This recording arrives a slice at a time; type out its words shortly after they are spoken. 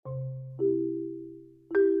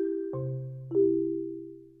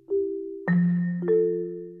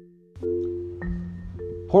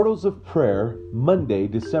Portals of Prayer, Monday,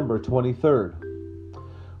 December 23rd.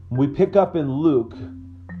 We pick up in Luke.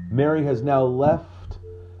 Mary has now left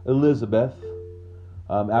Elizabeth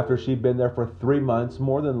after she'd been there for 3 months.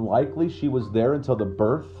 More than likely, she was there until the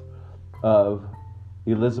birth of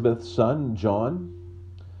Elizabeth's son, John.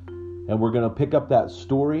 And we're going to pick up that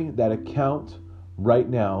story, that account, right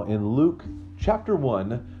now in Luke chapter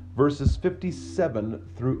 1, verses 57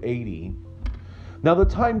 through 80. Now the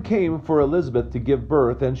time came for Elizabeth to give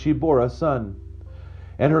birth, and she bore a son.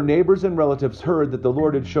 And her neighbors and relatives heard that the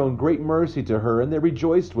Lord had shown great mercy to her, and they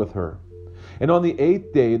rejoiced with her. And on the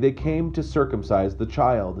 8th day they came to circumcise the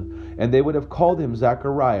child, and they would have called him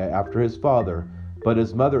Zachariah after his father. But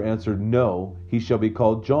his mother answered, "No, he shall be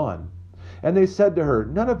called John." And they said to her,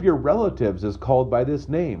 "None of your relatives is called by this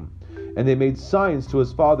name." And they made signs to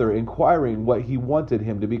his father, inquiring what he wanted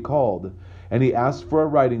him to be called. And he asked for a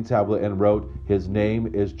writing tablet and wrote, "His name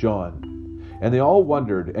is John." And they all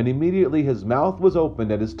wondered, and immediately his mouth was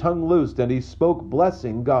opened and his tongue loosed, and he spoke,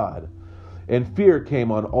 blessing God. And fear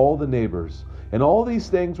came on all the neighbors. And all these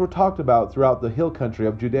things were talked about throughout the hill country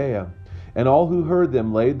of Judea. And all who heard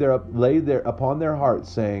them laid their upon their hearts,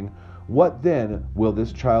 saying, "What then will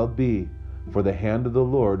this child be?" For the hand of the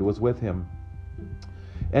Lord was with him.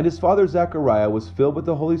 And his father Zachariah was filled with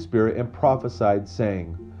the Holy Spirit and prophesied,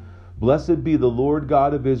 saying, "Blessed be the Lord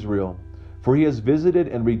God of Israel, for he has visited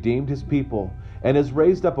and redeemed his people, and has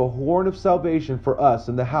raised up a horn of salvation for us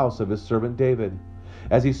in the house of his servant David,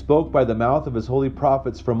 as he spoke by the mouth of his holy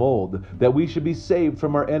prophets from old, that we should be saved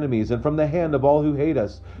from our enemies and from the hand of all who hate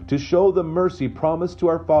us, to show the mercy promised to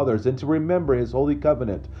our fathers, and to remember his holy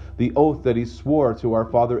covenant, the oath that he swore to our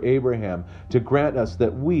father Abraham, to grant us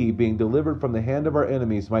that we, being delivered from the hand of our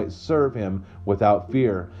enemies, might serve him without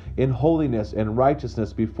fear, in holiness and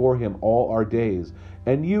righteousness before him all our days.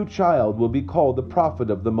 And you, child, will be called the prophet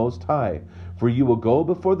of the Most High, for you will go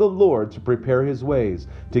before the Lord to prepare his ways,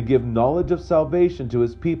 to give knowledge of salvation to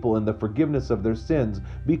his people and the forgiveness of their sins,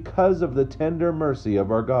 because of the tender mercy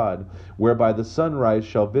of our God, whereby the sunrise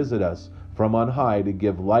shall visit us from on high, to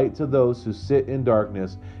give light to those who sit in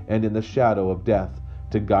darkness and in the shadow of death,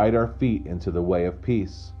 to guide our feet into the way of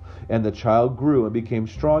peace. And the child grew and became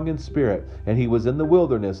strong in spirit, and he was in the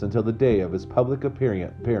wilderness until the day of his public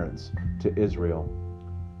appearance to Israel.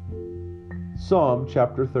 Psalm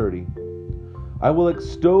chapter 30. I will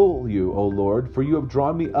extol you, O Lord, for you have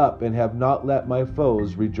drawn me up and have not let my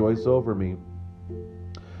foes rejoice over me.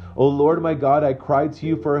 O Lord my God, I cried to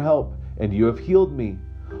you for help, and you have healed me.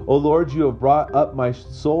 O Lord, you have brought up my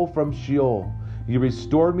soul from Sheol. You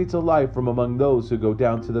restored me to life from among those who go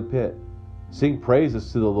down to the pit. Sing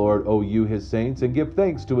praises to the Lord, O you his saints, and give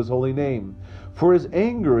thanks to his holy name. For his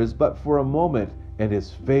anger is but for a moment, and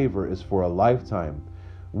his favor is for a lifetime.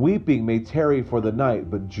 Weeping may tarry for the night,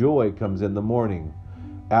 but joy comes in the morning.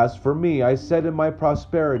 As for me, I said in my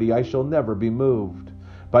prosperity, I shall never be moved.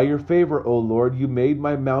 By your favor, O Lord, you made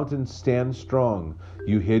my mountain stand strong.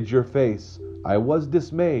 You hid your face. I was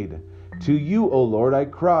dismayed. To you, O Lord, I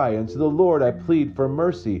cry, and to the Lord I plead for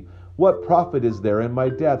mercy. What profit is there in my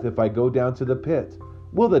death if I go down to the pit?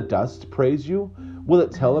 Will the dust praise you? Will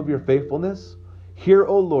it tell of your faithfulness? Hear,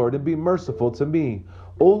 O Lord, and be merciful to me.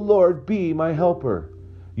 O Lord, be my helper.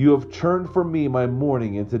 You have turned for me my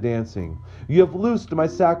mourning into dancing. You have loosed my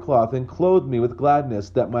sackcloth and clothed me with gladness,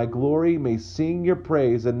 that my glory may sing your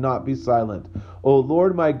praise and not be silent. O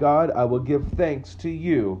Lord my God, I will give thanks to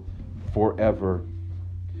you forever.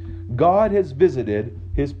 God has visited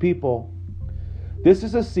his people. This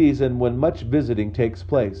is a season when much visiting takes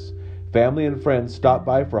place. Family and friends stop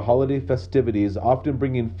by for holiday festivities, often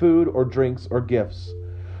bringing food or drinks or gifts.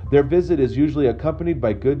 Their visit is usually accompanied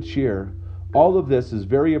by good cheer. All of this is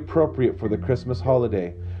very appropriate for the Christmas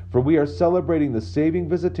holiday, for we are celebrating the saving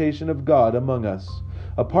visitation of God among us.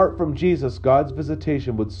 Apart from Jesus, God's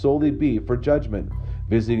visitation would solely be for judgment,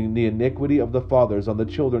 visiting the iniquity of the fathers on the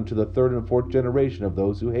children to the 3rd and 4th generation of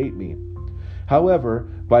those who hate me. However,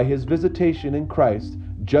 by his visitation in Christ,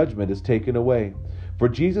 judgment is taken away. For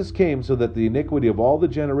Jesus came so that the iniquity of all the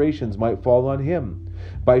generations might fall on him.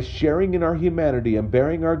 By sharing in our humanity and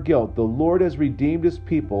bearing our guilt, the Lord has redeemed his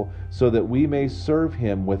people so that we may serve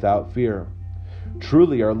him without fear.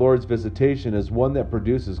 Truly, our Lord's visitation is one that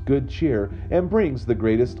produces good cheer and brings the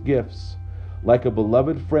greatest gifts. Like a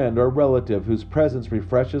beloved friend or relative whose presence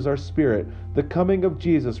refreshes our spirit, the coming of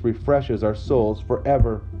Jesus refreshes our souls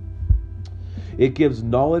forever. It gives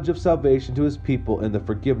knowledge of salvation to his people and the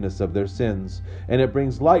forgiveness of their sins, and it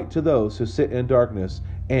brings light to those who sit in darkness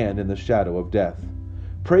and in the shadow of death.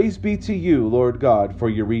 Praise be to you, Lord God, for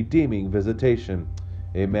your redeeming visitation.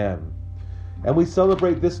 Amen. And we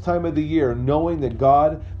celebrate this time of the year knowing that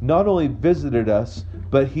God not only visited us,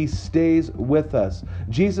 but He stays with us.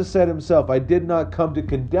 Jesus said Himself, I did not come to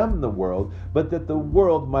condemn the world, but that the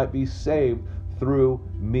world might be saved through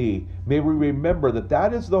me. May we remember that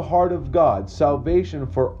that is the heart of God, salvation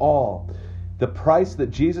for all. The price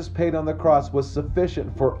that Jesus paid on the cross was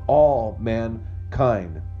sufficient for all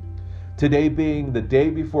mankind. Today being the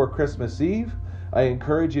day before Christmas Eve, I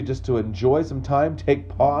encourage you just to enjoy some time, take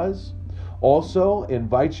pause. Also,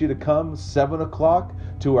 invite you to come 7 o'clock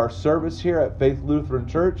to our service here at Faith Lutheran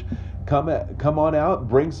Church. Come on out,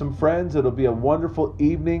 bring some friends. It'll be a wonderful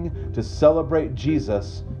evening to celebrate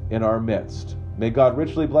Jesus in our midst. May God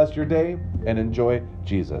richly bless your day and enjoy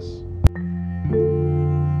Jesus.